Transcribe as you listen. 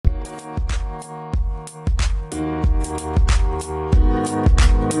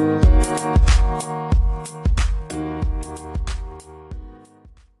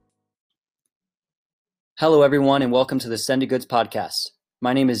Hello, everyone, and welcome to the Send It Goods podcast.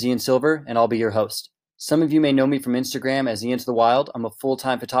 My name is Ian Silver, and I'll be your host. Some of you may know me from Instagram as Ian to the Wild. I'm a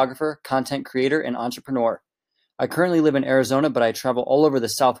full-time photographer, content creator, and entrepreneur. I currently live in Arizona, but I travel all over the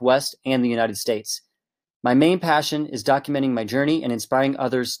Southwest and the United States. My main passion is documenting my journey and inspiring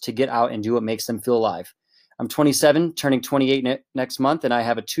others to get out and do what makes them feel alive. I'm 27, turning 28 next month, and I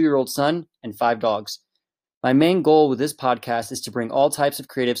have a 2-year-old son and 5 dogs. My main goal with this podcast is to bring all types of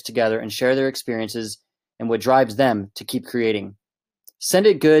creatives together and share their experiences and what drives them to keep creating. Send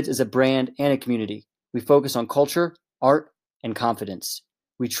It Goods is a brand and a community. We focus on culture, art, and confidence.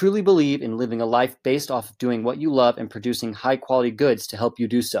 We truly believe in living a life based off of doing what you love and producing high-quality goods to help you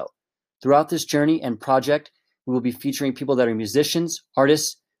do so. Throughout this journey and project, we will be featuring people that are musicians,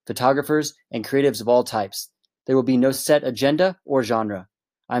 artists, photographers, and creatives of all types. There will be no set agenda or genre.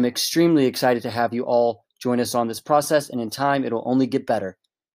 I'm extremely excited to have you all join us on this process, and in time, it'll only get better.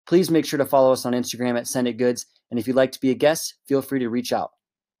 Please make sure to follow us on Instagram at Send It Goods, and if you'd like to be a guest, feel free to reach out.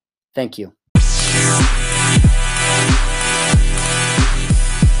 Thank you.